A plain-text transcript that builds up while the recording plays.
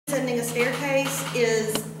descending a staircase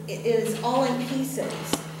is all in pieces.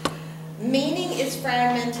 Meaning is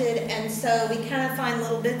fragmented, and so we kind of find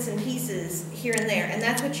little bits and pieces here and there, and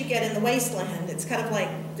that's what you get in the wasteland. It's kind of like,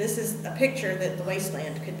 this is a picture that the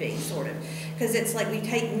wasteland could be, sort of. Because it's like we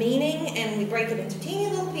take meaning and we break it into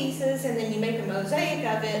teeny little pieces, and then you make a mosaic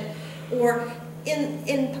of it. Or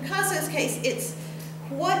in Picasso's case, it's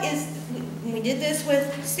what is, we did this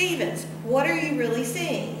with Stevens, what are you really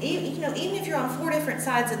seeing? Even if you're on 4 different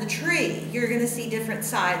sides of the tree, you're going to see different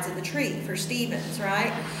sides of the tree for Stevens,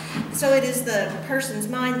 right? So it is the person's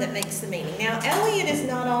mind that makes the meaning. Now, Eliot is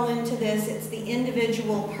not all into this. It's the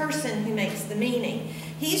individual person who makes the meaning.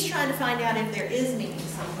 He's trying to find out if there is meaning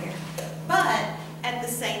somewhere. But at the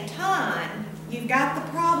same time, you've got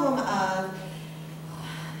the problem of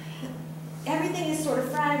everything is sort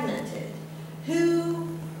of fragmented. Who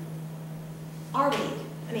are we?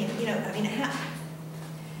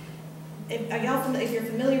 If you're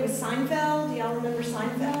familiar with Seinfeld, do y'all remember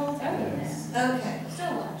Seinfeld? Oh, yes. Okay.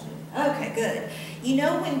 Still watching. Okay, good. You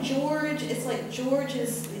know when George, it's like George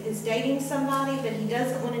is dating somebody, but he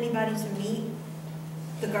doesn't want anybody to meet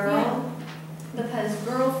the girl? Yeah. Because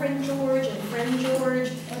girlfriend George and friend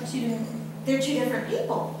George, they're two different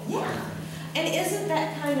people. Yeah. And isn't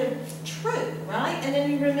that kind of true, right? And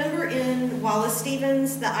then you remember in Wallace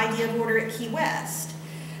Stevens, the idea of order at Key West,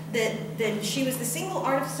 that she was the single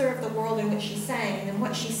artificer of the world in which she sang, and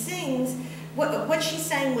what she sings, what she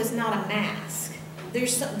sang was not a mask.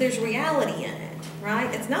 There's reality in it,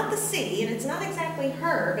 right? It's not the sea, and it's not exactly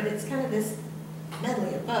her, but it's kind of this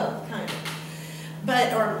medley of both, kind of.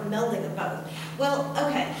 Or melding of both. Well,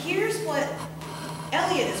 okay, here's what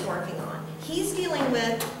Eliot is working on. He's dealing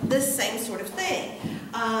with this same sort of thing.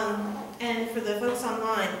 And for the folks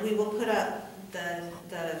online, we will put up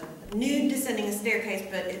the nude descending a staircase,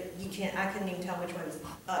 but I couldn't even tell which one's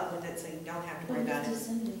up with it, so you don't have to worry about it.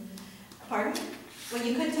 Descending. Pardon? Well,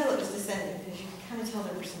 you could tell it was descending because you could kind of tell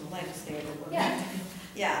there were some legs there that were. Yeah.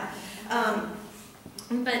 Yeah.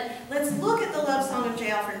 But let's look at the love song of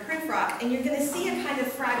J. Alfred Prufrock, and you're going to see a kind of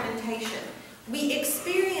fragmentation. We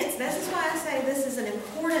experience, this is why I say this is an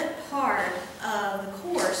important part of the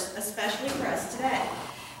course, especially for us today,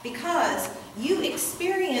 because you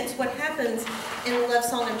experience what happens in the love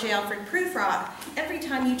song of J. Alfred Prufrock every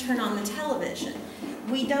time you turn on the television.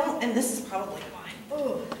 We don't, and this is probably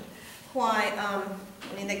why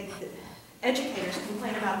educators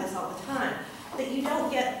complain about this all the time, that you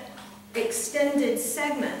don't get extended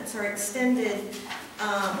segments or extended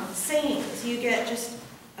scenes. You get just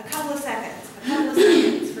a couple of seconds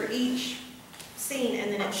for each scene,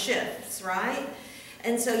 and then it shifts, right?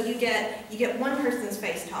 And so you get one person's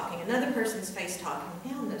face talking, another person's face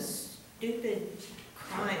talking. Now those stupid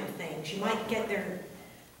crime things. You might get their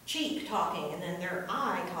cheek talking, and then their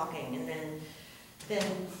eye talking, and then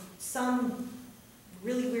some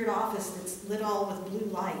really weird office that's lit all with blue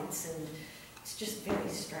lights, and it's just very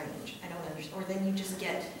strange. I don't understand. Or then you just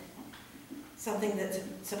get something that's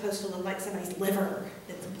supposed to look like somebody's liver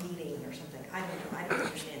that's bleeding or something. I don't know. I don't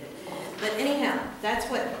understand it. But anyhow, that's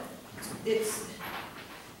what it's.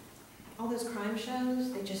 All those crime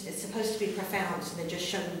shows, it's supposed to be profound, so they just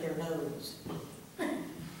show you their nose.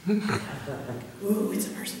 Ooh, it's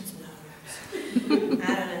a person's nose.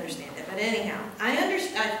 I don't understand it. But anyhow, I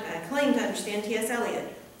claim to understand T.S.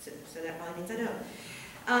 Eliot, so that probably means I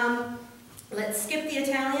don't. Let's skip the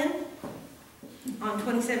Italian on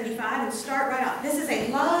 2075 and start right off. This is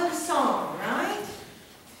a love song, right?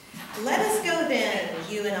 Let us go then,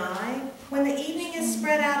 you and I, when the evening is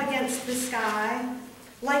spread out against the sky,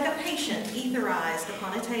 like a patient etherized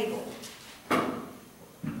upon a table.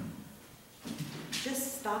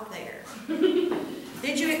 Just stop there.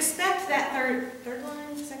 Did you expect that third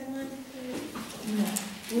line, second line?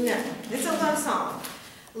 No. It's a love song.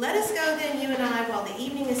 Let us go then, you and I, while the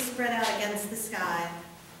evening is spread out against the sky,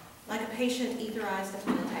 like a patient etherized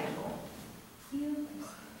upon a table. He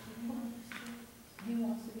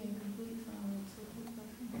wants to be in complete silence with the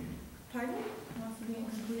person. Pardon? He wants to be in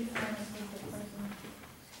complete silence with the person.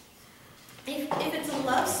 If it's a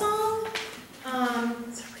love song,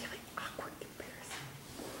 it's a really awkward comparison.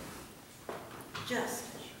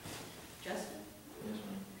 Justin? Yes,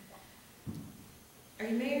 are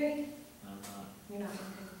you married? I'm not. You're not.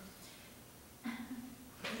 Okay.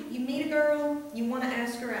 You meet a girl, you want to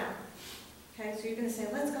ask her out. Okay, so you're going to say,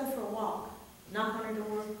 let's go for a walk. Knock on her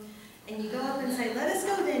door. And you go up and say, let us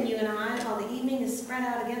go then, you and I, while the evening is spread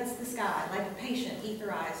out against the sky, like a patient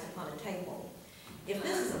etherized upon a table. If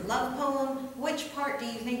this is a love poem, which part do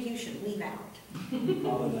you think you should leave out?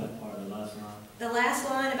 Probably that part, the last line. The last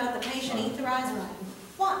line about the patient etherized?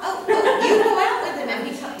 What? Oh, you go out with him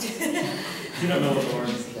every time. You don't know what the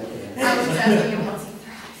words. I was just asking him what's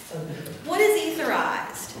authorized. What is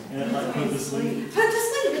etherized? And like put to sleep. Put to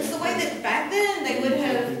sleep. It's the way that back then they would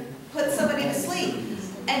have put somebody to sleep.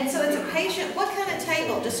 And so it's a patient. What kind of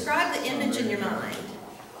table? Describe the image in your mind.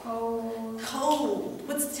 Cold. Cold.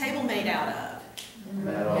 What's the table made out of?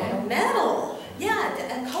 Metal. Metal.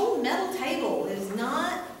 Yeah, a cold metal table is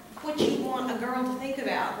not what you want a girl to think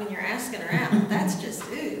about when you're asking her out. That's just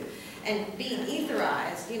ooh. And being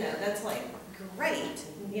etherized, you know, that's like great,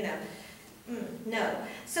 you know. No.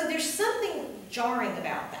 So there's something jarring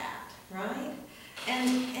about that, right?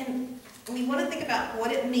 And we want to think about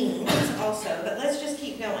what it means also, but let's just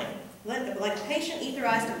keep going. Like patient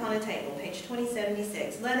etherized upon a table, page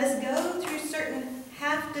 2076. Let us go through certain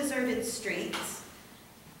half-deserted streets,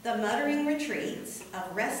 the muttering retreats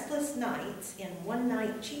of restless nights in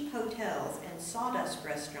one-night cheap hotels and sawdust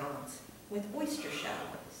restaurants with oyster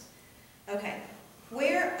shells. Okay,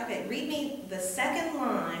 okay, read me the second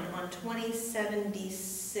line on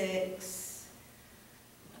 2076.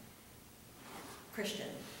 Christian.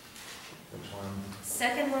 Which one?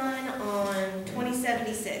 Second line on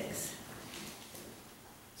 2076.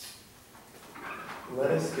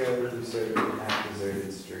 Let us go through certain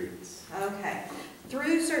half-deserted streets. Okay,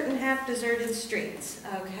 through certain half-deserted streets.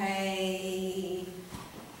 Okay,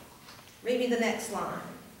 read me the next line.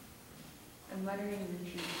 The muttering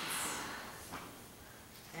retreats.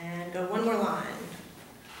 And go one more line.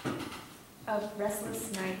 Of restless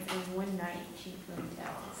nights and one night cheap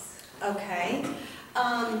hotels. Okay.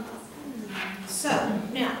 So,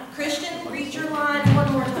 now, Christian, read your line one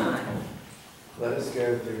more time. Let us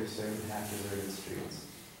go through certain half-deserted streets.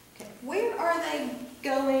 Okay. Where are they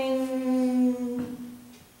going?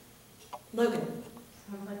 Logan.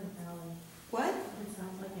 Sounds like an alley. What? It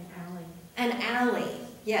sounds like an alley. An alley,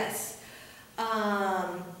 yes.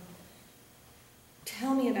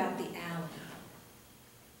 Tell me about the alley.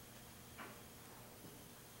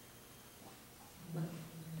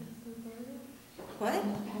 What?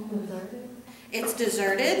 It's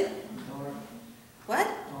deserted? Dark. What?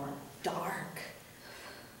 Dark. Dark.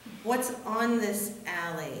 What's on this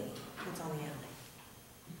alley? What's on the alley?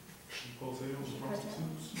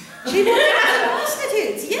 Cheap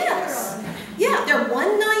prostitutes, yes. Yeah, they're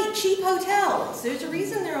one-night cheap hotels. There's a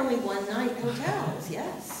reason they're only one-night hotels,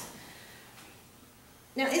 yes.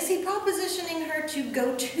 Now, is he propositioning her to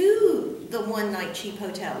go to the one-night cheap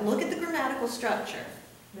hotel? Look at the grammatical structure.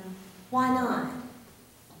 No, Why not?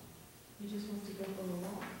 he just wants to go for a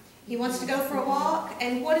walk. He wants to go for a walk,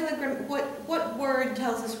 and what word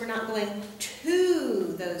tells us we're not going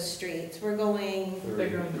to those streets? We're going They're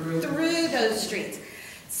going through. through those streets.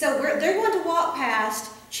 So they're going to walk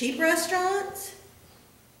past cheap restaurants,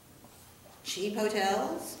 cheap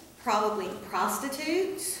hotels, probably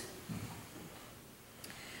prostitutes,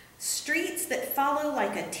 streets that follow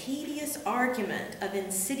like a tedious argument of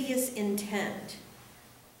insidious intent.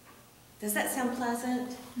 Does that sound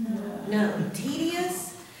pleasant? No.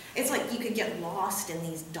 Tedious? It's like you could get lost in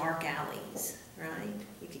these dark alleys, right?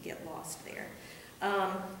 You could get lost there.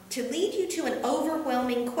 To lead you to an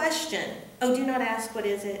overwhelming question. Oh, do not ask, what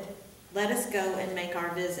is it? Let us go and make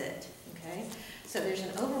our visit. Okay? So there's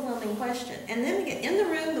an overwhelming question. And then we get in the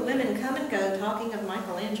room, the women come and go talking of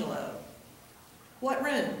Michelangelo. What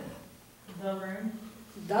room? The room.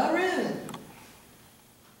 The room.